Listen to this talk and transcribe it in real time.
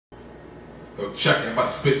Yo, check it. I'm about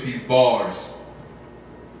to spit these bars.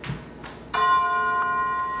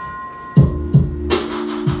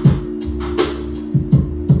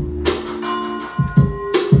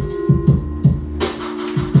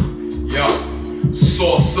 Yo,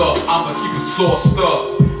 sauce up, I'ma keep it sauced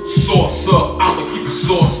up. Sauce up, I'ma keep it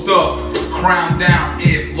sauced up. Crown down,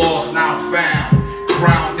 if lost, now found.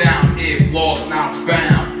 Crown down, if lost, now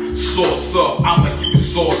found. Sauce up, I'ma keep it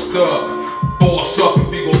sauced up. Boss up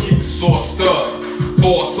if you gon' keep it sauced up.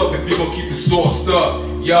 Boss up if you gon' keep it sauced up.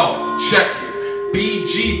 Yo, check it.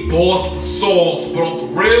 BG boss with the sauce, but on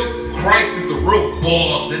the real, Christ is the real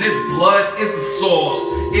boss, and his blood is the sauce.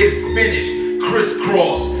 It is finished,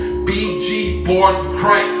 crisscross. BG bars with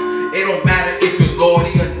Christ. It don't matter if you're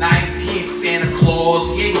naughty or nice. He ain't Santa Claus.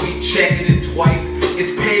 He ain't gonna be checking it twice.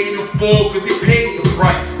 It's paid in full cause he paid the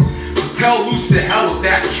price. So tell Lucy to hell with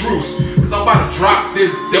that truce, cause I'm about to drop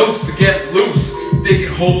this dose to get loose.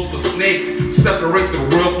 Digging holes for snakes, separate the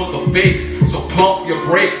real from the fakes. So pump your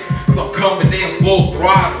brakes, cause I'm coming in full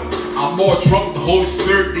throttle. I'm more drunk with the Holy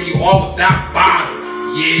Spirit than you are with that bottle.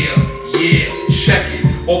 Yeah, check it.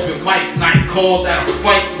 Open mic night, call that a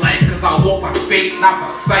fight night. Cause I want my faith, not my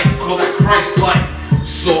sight. Call that Christ-like.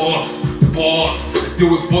 Sauce, boss, I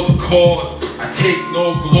do it for the cause. I take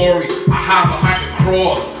no glory, I hide behind the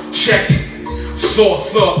cross. Check it.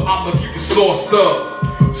 Sauce up, I'ma keep it sauced up.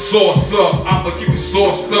 Sauce up, I'ma keep it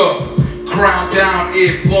sauced up. Crown down,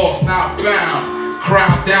 if lost, now found.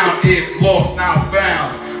 Crown down, if lost, now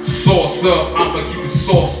found. Sauce up, I'ma keep it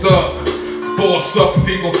sauced up. Boss up if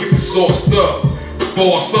you gon' keep it sauced up.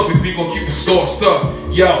 Boss up if you gon' keep it sauced up.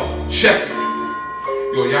 Yo, check it.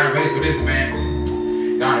 Yo, y'all ain't ready for this, man.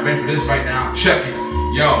 Y'all ain't ready for this right now. Check it.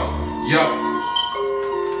 Yo.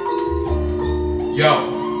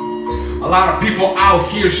 A lot of people out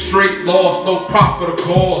here straight lost, no prop for the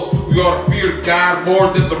cause. We ought to fear God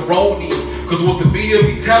more than the Roni. Cause what the media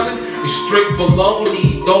be telling is straight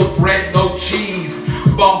baloney. No bread, no cheese.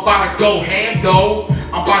 But I'm about to go ham though.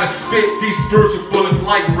 I'm about to spit these spiritual bullets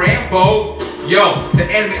like Rambo. Yo, the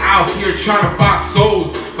enemy out here trying to buy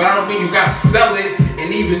souls, but I don't mean you gotta sell it.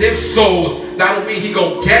 And even if sold, that don't mean he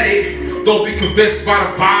gon' get it. Don't be convinced by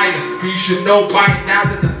the buyer, cause you should know by now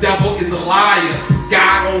that the devil is a liar.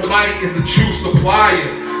 God Almighty is the true supplier.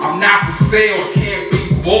 I'm not for sale, can't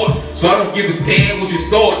be bought, so I don't give a damn what you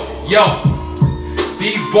thought. Yo,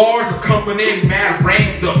 these bars are coming in mad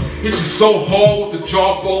random. Hit you so hard with the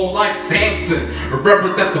jawbone like Samson.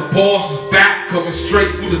 Remember that the boss is back, coming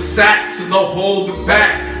straight through the sack, so no holding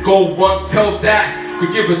back. Go run, tell that.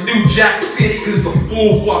 Could give a new Jack City, cause the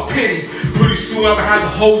fool who I pity. Pretty soon I'ma have the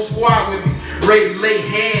whole squad with me. Ready to lay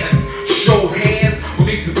hands, show hands what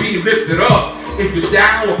needs to be lifted up. If you're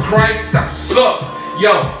down with Christ, that's what's up.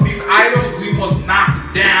 Yo, these idols, we must knock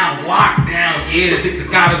it down, lock down. Yeah, they think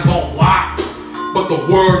the God is on lock, but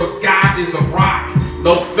the word of God is a rock.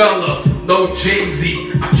 No fella, no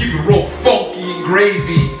Jay-Z. I keep it real funky and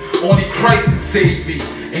gravy. Only Christ can save me,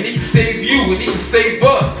 and he can save you, and he can save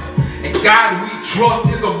us. And God we trust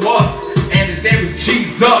is a must, and his name is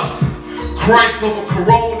Jesus. Christ over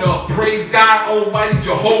Corona, praise God Almighty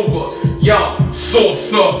Jehovah. Yo,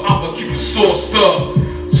 sauce up, I'ma keep it sauced up.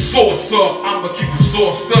 Sauce up, I'ma keep it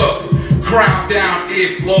sauced up. Crown down,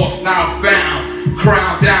 if lost, now found.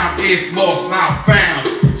 Crown down, if lost, now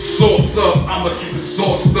found. Sauce up, I'ma keep it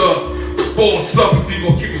sauced up. Boss up if you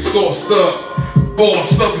gon' keep it sauced up.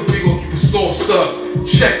 Boss up if you gon' keep it sauced up.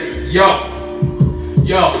 Check it, yo.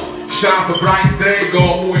 Shout out to Brian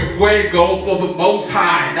Drago, muy fuego for the most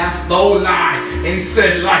high. That's no lie. And he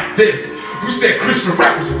said it like this. Who said Christian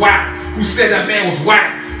rap was whack? Who said that man was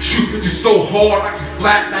whack? Shoot at you so hard like you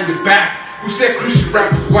flat down your back. Who said Christian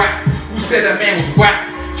rap was whack? Who said that man was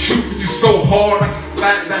whack? Shoot at you so hard like you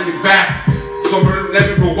flat down your back. So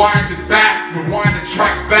let me rewind it back, rewind the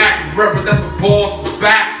track back. Remember that the boss is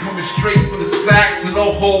back, coming straight from the sack, so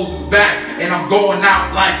no holding back. And I'm going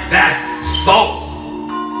out like that. Sauce.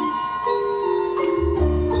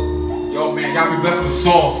 Yo man, y'all be blessed with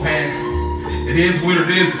sauce, man. It is what it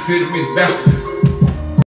is. Consider me the best.